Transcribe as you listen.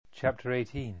Chapter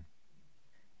 18.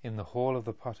 In the Hall of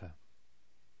the Potter.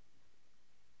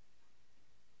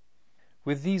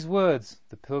 With these words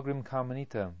the pilgrim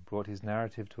Carmelita brought his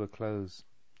narrative to a close,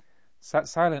 sat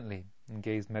silently and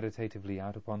gazed meditatively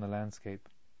out upon the landscape.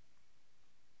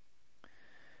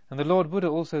 And the Lord Buddha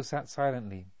also sat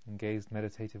silently and gazed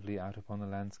meditatively out upon the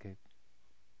landscape.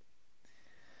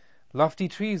 Lofty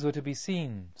trees were to be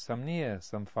seen, some near,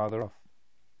 some farther off,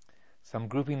 some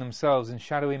grouping themselves in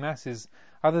shadowy masses,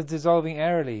 others dissolving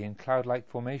airily in cloud-like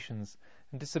formations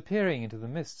and disappearing into the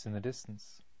mists in the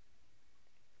distance.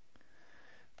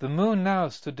 The moon now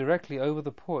stood directly over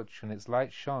the porch, and its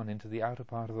light shone into the outer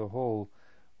part of the hall,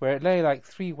 where it lay like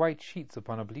 3 white sheets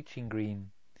upon a bleaching green,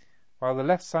 while the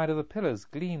left side of the pillars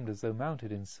gleamed as though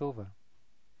mounted in silver.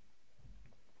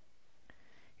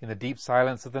 In the deep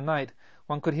silence of the night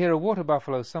one could hear a water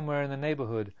buffalo somewhere in the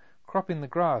neighborhood, cropping the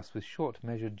grass with short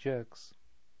measured jerks.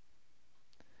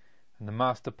 And the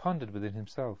master pondered within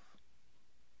himself.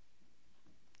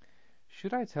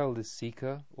 Should I tell this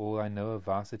seeker all I know of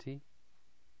Vasiti?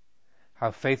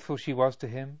 How faithful she was to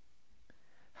him?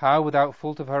 How, without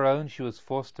fault of her own, she was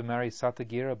forced to marry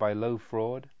Satagira by low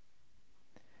fraud?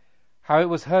 How it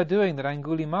was her doing that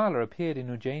Angulimala appeared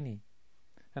in Ujjaini?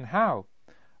 And how,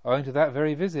 owing to that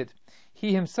very visit,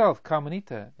 he himself,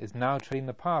 Carmelita, is now treading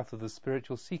the path of the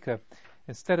spiritual seeker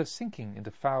instead of sinking into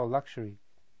foul luxury?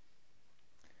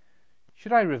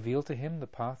 Should I reveal to him the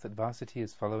path that Vasiti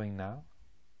is following now?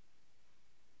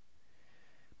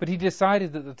 But he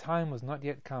decided that the time was not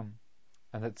yet come,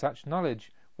 and that such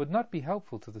knowledge would not be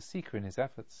helpful to the seeker in his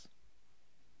efforts.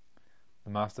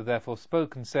 The master therefore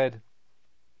spoke and said,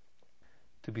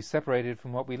 "To be separated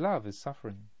from what we love is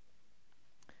suffering.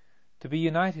 To be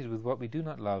united with what we do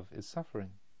not love is suffering."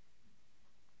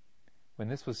 When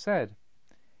this was said,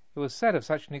 it was said of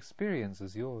such an experience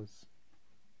as yours.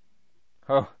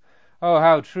 Oh,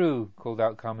 how true!" called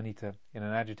out Carmelita in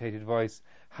an agitated voice.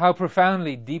 "How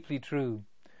profoundly, deeply true!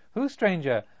 Who,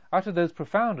 stranger, uttered those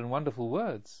profound and wonderful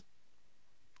words?"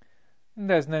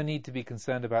 "There's no need to be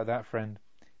concerned about that, friend.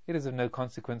 It is of no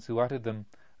consequence who uttered them,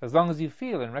 as long as you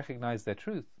feel and recognize their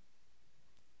truth."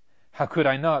 "How could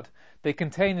I not? They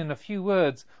contain in a few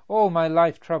words all my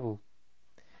life trouble.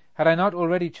 Had I not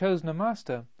already chosen a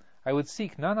master, I would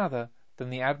seek none other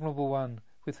than the admirable one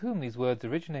with whom these words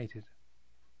originated."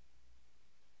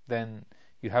 "Then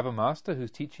you have a master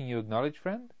whose teaching you acknowledge,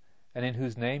 friend, and in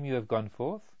whose name you have gone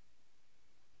forth?"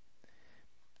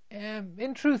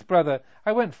 "In truth, brother,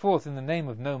 I went forth in the name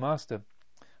of no master.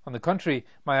 On the contrary,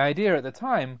 my idea at the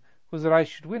time was that I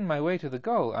should win my way to the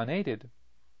goal unaided.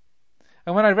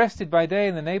 And when I rested by day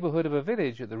in the neighborhood of a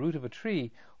village, at the root of a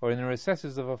tree, or in the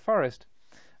recesses of a forest,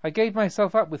 I gave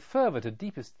myself up with fervor to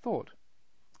deepest thought,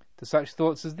 to such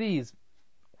thoughts as these: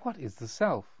 what is the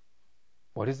self?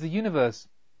 What is the universe?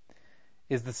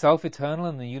 Is the self eternal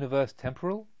and the universe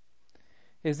temporal?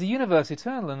 Is the universe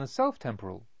eternal and the self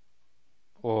temporal?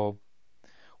 Or,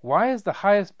 why has the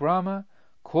highest Brahma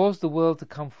caused the world to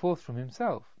come forth from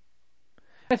himself?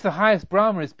 If the highest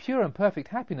Brahma is pure and perfect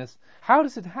happiness, how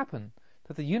does it happen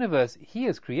that the universe he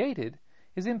has created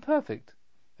is imperfect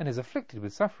and is afflicted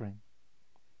with suffering?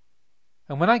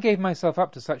 And when I gave myself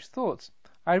up to such thoughts,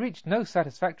 I reached no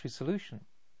satisfactory solution.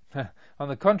 On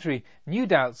the contrary, new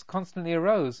doubts constantly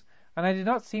arose, and I did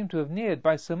not seem to have neared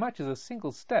by so much as a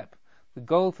single step the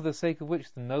goal for the sake of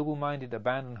which the noble-minded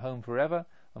abandon home forever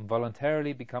and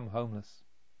voluntarily become homeless."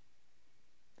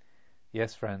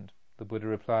 "Yes, friend," the Buddha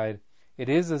replied, "it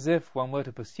is as if one were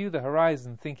to pursue the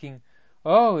horizon, thinking,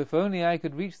 'Oh, if only I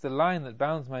could reach the line that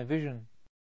bounds my vision.'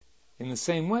 In the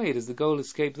same way does the goal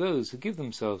escape those who give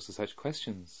themselves to such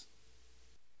questions."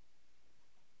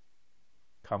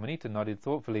 Carmelita nodded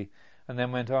thoughtfully, and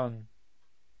then went on.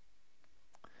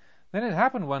 "Then it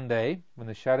happened one day, when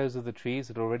the shadows of the trees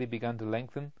had already begun to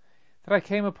lengthen, that I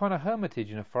came upon a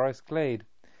hermitage in a forest glade,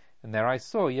 and there I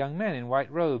saw young men in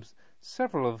white robes,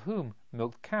 several of whom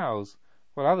milked cows,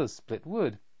 while others split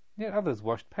wood, yet others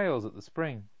washed pails at the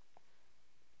spring.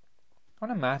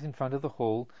 On a mat in front of the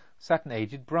hall sat an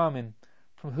aged Brahmin,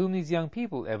 from whom these young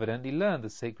people evidently learned the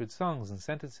sacred songs and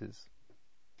sentences.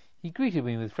 He greeted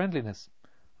me with friendliness,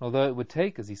 and although it would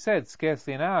take, as he said,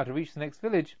 scarcely an hour to reach the next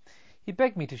village, he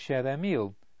begged me to share their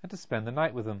meal, and to spend the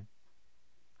night with them.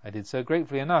 I did so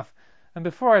gratefully enough, and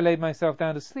before I laid myself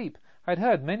down to sleep, I had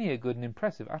heard many a good and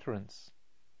impressive utterance.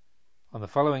 On the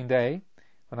following day,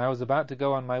 when I was about to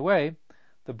go on my way,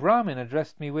 the Brahmin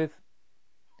addressed me with,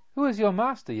 'Who is your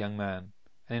master, young man,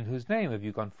 and in whose name have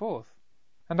you gone forth?'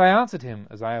 And I answered him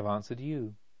as I have answered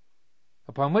you.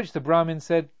 Upon which the Brahmin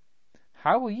said,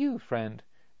 'How will you, friend,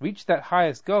 reach that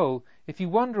highest goal if you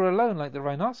wander alone like the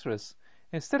rhinoceros,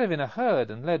 instead of in a herd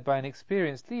and led by an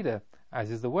experienced leader, as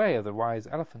is the way of the wise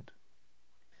elephant.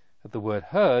 At the word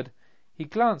herd, he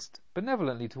glanced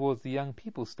benevolently towards the young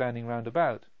people standing round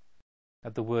about.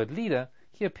 At the word leader,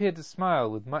 he appeared to smile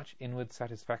with much inward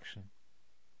satisfaction.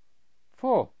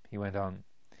 "For," he went on,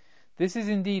 "this is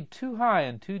indeed too high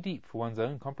and too deep for one's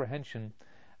own comprehension,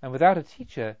 and without a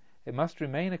teacher it must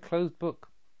remain a closed book.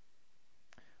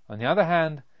 On the other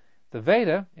hand, the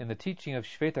Veda, in the teaching of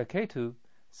Shvetaketu,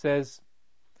 says,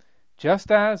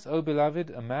 'Just as, O beloved,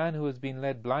 a man who has been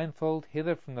led blindfold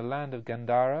hither from the land of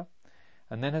Gandhara,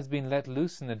 and then has been let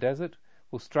loose in the desert,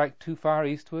 will strike too far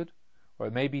eastward, or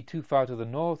it may be too far to the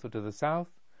north or to the south,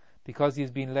 because he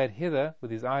has been led hither with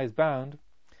his eyes bound,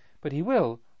 but he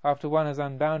will, after one has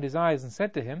unbound his eyes and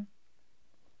said to him,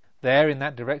 "There in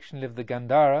that direction live the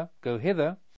Gandhara, go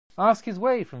hither," ask his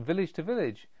way from village to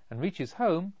village, and reach his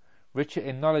home, richer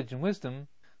in knowledge and wisdom,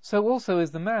 so also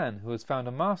is the man who has found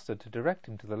a master to direct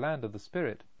him to the land of the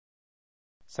spirit.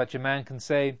 Such a man can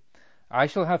say, I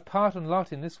shall have part and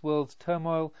lot in this world's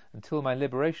turmoil until my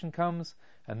liberation comes,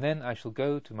 and then I shall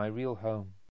go to my real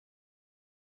home."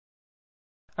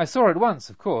 I saw at once,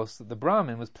 of course, that the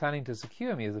Brahmin was planning to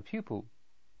secure me as a pupil.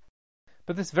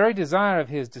 But this very desire of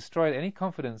his destroyed any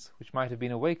confidence which might have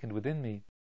been awakened within me.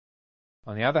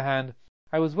 On the other hand,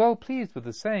 I was well pleased with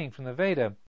the saying from the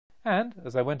Veda, and,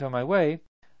 as I went on my way,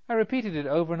 I repeated it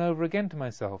over and over again to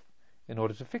myself, in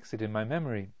order to fix it in my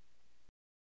memory.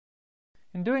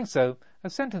 In doing so, a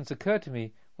sentence occurred to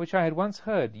me which I had once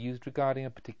heard used regarding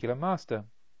a particular master.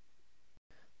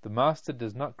 "The master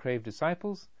does not crave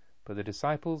disciples, but the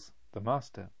disciples the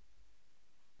master."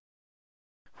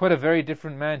 What a very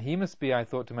different man he must be, I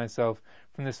thought to myself,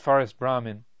 from this forest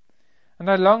Brahmin, and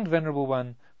I longed, Venerable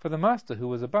One, for the master who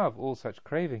was above all such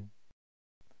craving.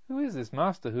 Who is this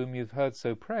master whom you have heard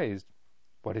so praised?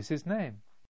 What is his name?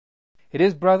 It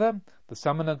is, brother, the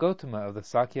Samana Gotama of the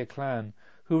Sakya clan,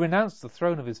 who renounced the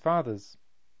throne of his fathers.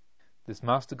 This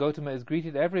master Gotama is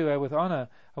greeted everywhere with honor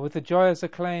and with the joyous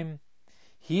acclaim,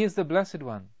 "He is the Blessed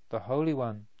One, the Holy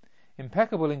One,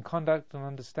 impeccable in conduct and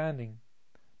understanding,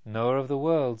 knower of the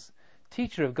worlds,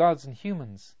 teacher of gods and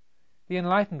humans, the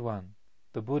enlightened one,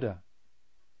 the Buddha."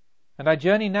 And I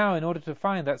journey now in order to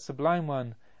find that sublime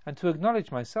one and to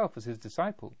acknowledge myself as his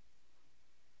disciple.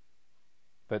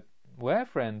 But where,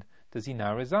 friend, does he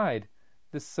now reside,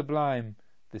 this sublime,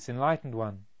 this enlightened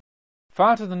one?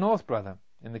 Far to the north, brother,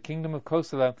 in the kingdom of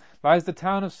Kosala, lies the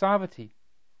town of Savatthi.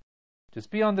 Just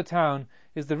beyond the town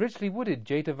is the richly wooded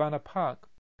Jetavana Park,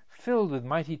 filled with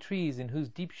mighty trees in whose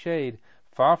deep shade,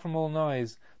 far from all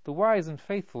noise, the wise and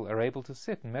faithful are able to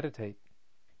sit and meditate.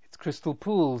 Its crystal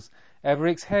pools ever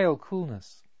exhale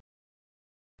coolness,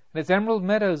 and its emerald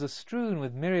meadows are strewn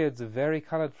with myriads of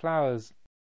vari-colored flowers.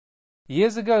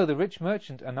 Years ago the rich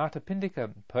merchant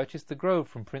Anathapindika purchased the grove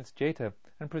from Prince Jeta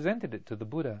and presented it to the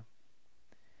Buddha.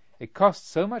 It cost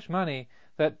so much money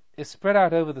that, if spread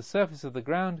out over the surface of the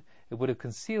ground, it would have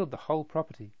concealed the whole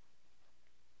property.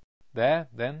 There,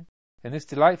 then, in this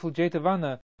delightful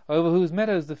Jetavana, over whose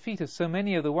meadows the feet of so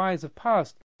many of the wise have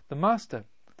passed, the Master,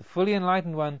 the fully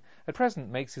enlightened one, at present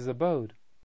makes his abode.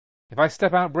 If I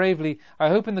step out bravely, I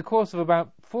hope in the course of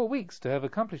about 4 weeks to have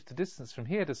accomplished the distance from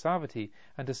here to Savatthi,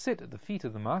 and to sit at the feet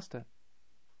of the Master.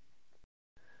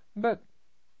 But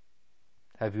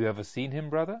have you ever seen him,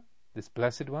 brother, this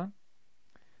blessed one?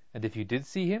 And if you did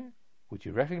see him, would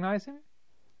you recognize him?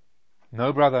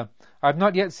 No, brother, I have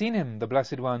not yet seen him, the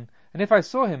blessed one, and if I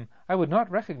saw him, I would not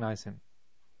recognize him.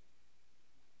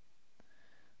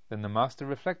 Then the Master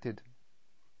reflected.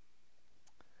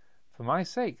 For my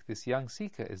sake, this young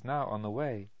seeker is now on the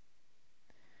way.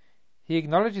 He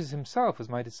acknowledges himself as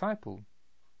my disciple.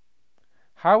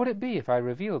 How would it be if I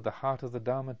revealed the heart of the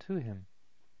Dharma to him?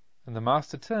 And the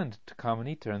Master turned to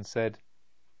Karmanita and said,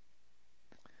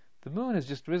 "The moon has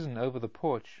just risen over the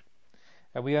porch,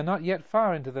 and we are not yet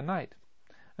far into the night,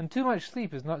 and too much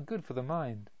sleep is not good for the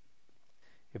mind.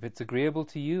 If it's agreeable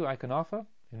to you, I can offer,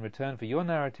 in return for your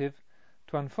narrative,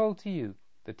 to unfold to you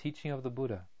the teaching of the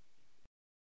Buddha."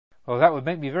 "Oh, that would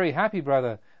make me very happy,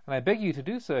 brother, and I beg you to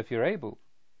do so if you're able."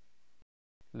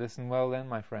 "Listen well then,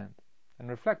 my friend, and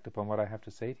reflect upon what I have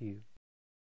to say to you.